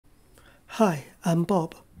Hi, I'm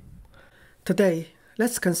Bob. Today,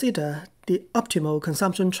 let's consider the optimal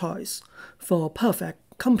consumption choice for perfect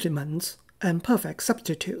complements and perfect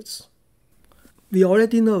substitutes. We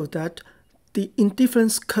already know that the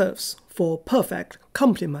indifference curves for perfect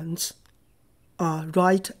complements are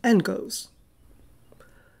right angles.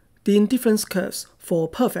 The indifference curves for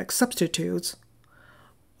perfect substitutes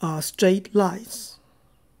are straight lines.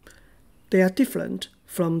 They are different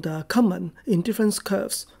from the common indifference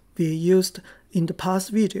curves we used in the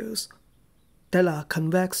past videos that are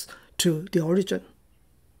convex to the origin.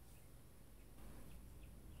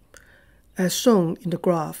 As shown in the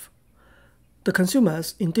graph, the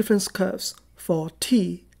consumer's indifference curves for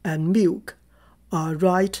tea and milk are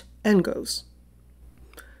right angles.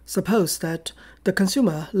 Suppose that the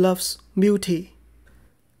consumer loves milk tea,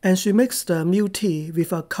 and she makes the milk tea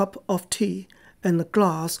with a cup of tea and a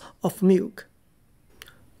glass of milk.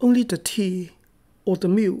 Only the tea or the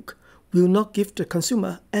milk will not give the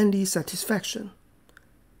consumer any satisfaction.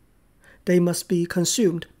 They must be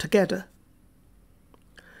consumed together.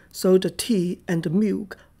 So the tea and the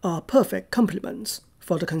milk are perfect complements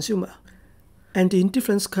for the consumer, and the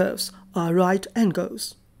indifference curves are right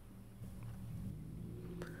angles.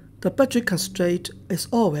 The budget constraint is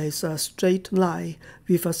always a straight line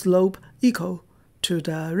with a slope equal to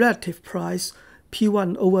the relative price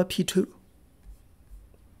P1 over P2.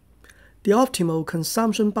 The optimal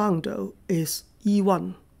consumption bundle is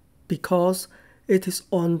E1 because it is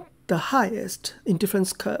on the highest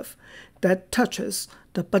indifference curve that touches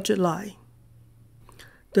the budget line.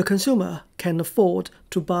 The consumer can afford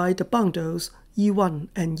to buy the bundles E1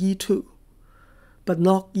 and E2, but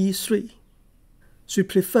not E3. She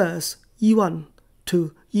prefers E1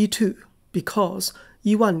 to E2 because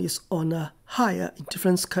E1 is on a higher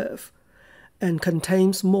indifference curve and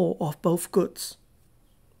contains more of both goods.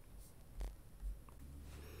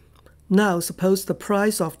 Now suppose the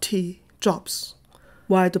price of tea drops,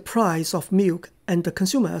 while the price of milk and the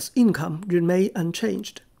consumer's income remain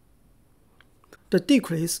unchanged. The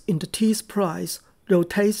decrease in the tea's price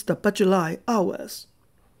rotates the budget line outwards,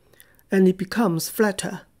 and it becomes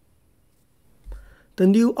flatter. The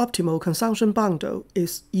new optimal consumption bundle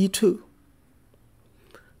is E2.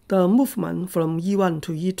 The movement from E1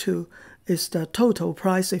 to E2 is the total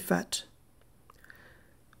price effect.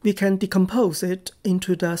 We can decompose it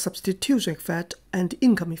into the substitution effect and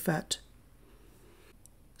income effect.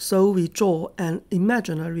 So we draw an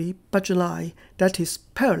imaginary budget line that is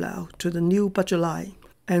parallel to the new budget line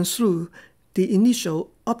and through the initial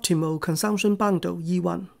optimal consumption bundle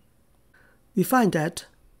E1. We find that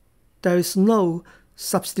there is no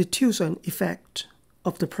substitution effect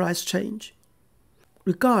of the price change.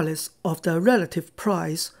 Regardless of the relative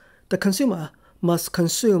price, the consumer must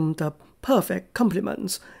consume the perfect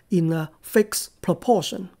complements in a fixed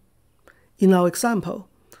proportion. In our example,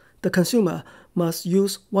 the consumer must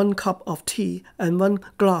use 1 cup of tea and 1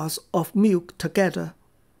 glass of milk together.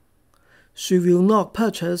 She will not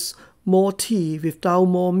purchase more tea without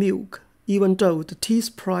more milk, even though the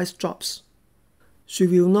tea's price drops. She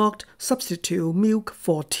will not substitute milk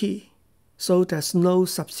for tea, so there's no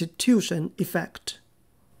substitution effect.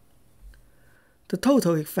 The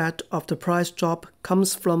total effect of the price drop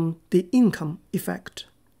comes from the income effect.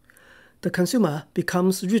 The consumer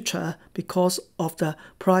becomes richer because of the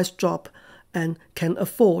price drop and can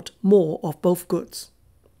afford more of both goods.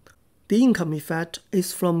 The income effect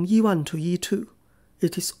is from E1 to E2.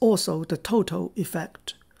 It is also the total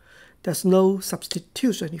effect. There's no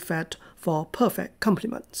substitution effect for perfect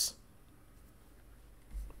complements.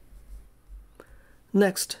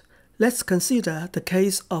 Next, let's consider the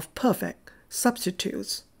case of perfect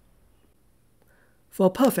substitutes. For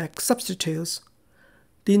perfect substitutes,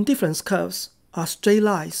 the indifference curves are straight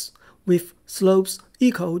lines with slopes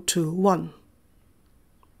equal to 1.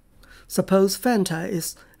 Suppose Fanta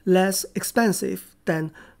is less expensive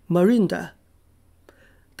than Mirinda.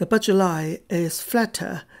 The budget line is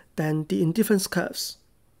flatter than the indifference curves.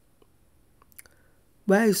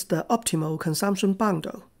 Where is the optimal consumption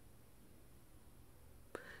bundle?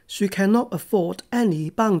 She cannot afford any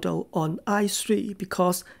bundle on I3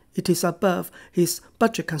 because it is above his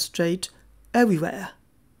budget constraint everywhere.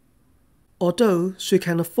 Although she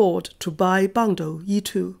can afford to buy bundle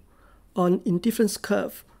E2 on indifference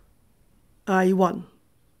curve I1.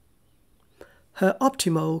 Her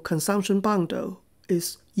optimal consumption bundle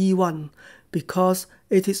is E1 because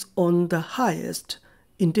it is on the highest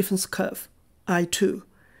indifference curve I2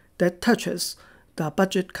 that touches the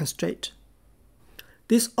budget constraint.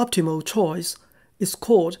 This optimal choice is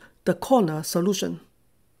called the corner solution.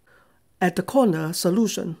 At the corner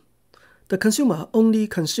solution, the consumer only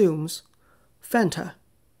consumes Fanta.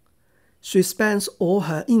 She spends all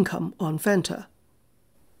her income on Fanta.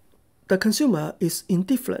 The consumer is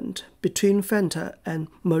indifferent between Fanta and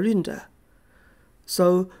Mirinda,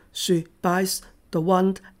 so she buys the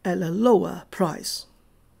one at a lower price.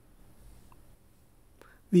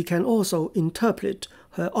 We can also interpret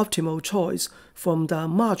her optimal choice from the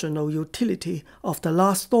marginal utility of the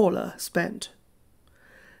last dollar spent.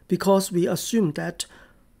 Because we assume that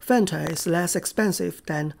Fanta is less expensive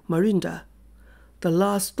than Mirinda, the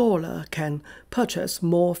last dollar can purchase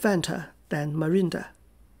more Fanta than Mirinda.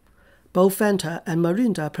 Both Fanta and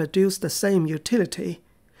Mirinda produce the same utility,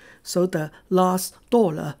 so the last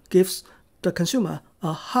dollar gives the consumer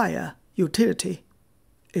a higher utility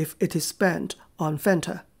if it is spent on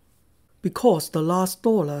Fanta. Because the last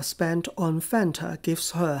dollar spent on Fanta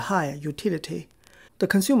gives her higher utility, the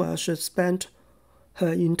consumer should spend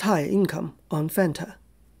her entire income on Fanta.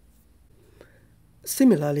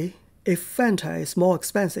 Similarly, if Fanta is more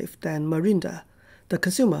expensive than Mirinda, the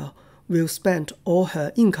consumer will spend all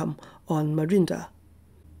her income on Mirinda.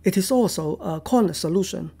 It is also a corner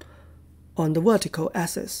solution on the vertical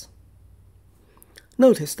axis.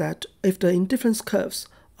 Notice that if the indifference curves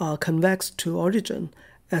are convex to origin,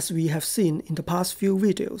 as we have seen in the past few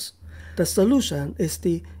videos, the solution is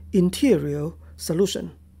the interior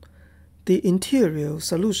solution. The interior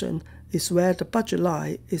solution is where the budget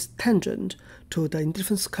line is tangent to the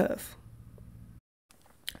indifference curve.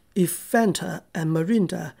 If Fanta and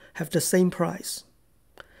Mirinda have the same price,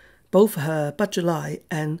 both her budget line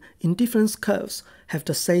and indifference curves have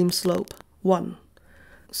the same slope, 1.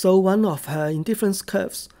 So one of her indifference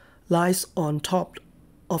curves lies on top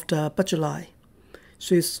of the budget line.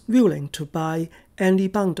 She is willing to buy any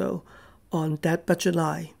bundle on that budget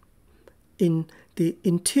line in the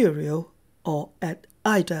interior or at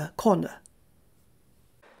either corner.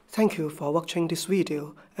 Thank you for watching this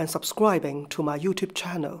video and subscribing to my YouTube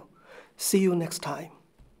channel. See you next time.